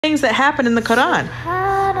things that happen in the Quran.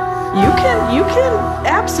 You can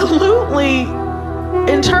absolutely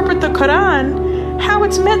interpret the Quran how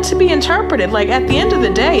it's meant to be interpreted. Like, at the end of the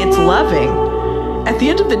day, it's loving. At the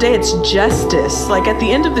end of the day, it's justice. Like, at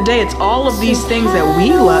the end of the day, it's all of these things that we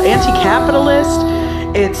love. Anti-capitalist,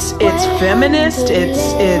 it's feminist,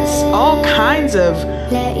 it's all kinds of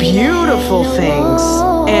beautiful things.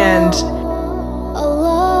 And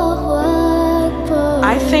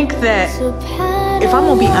I think that if I'm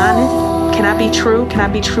gonna be honest, can I be true? Can I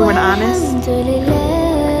be true and honest?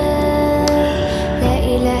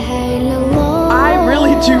 I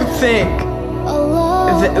really do think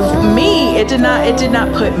that it did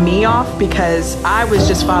not put me off, because I was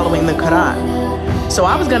just following the Quran. So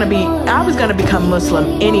I was gonna become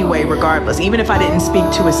Muslim anyway, regardless. Even if I didn't speak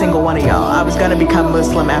to a single one of y'all, I was gonna become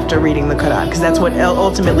Muslim after reading the Quran, because that's what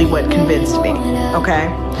ultimately what convinced me,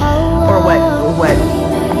 okay? Or what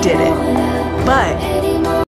did it. But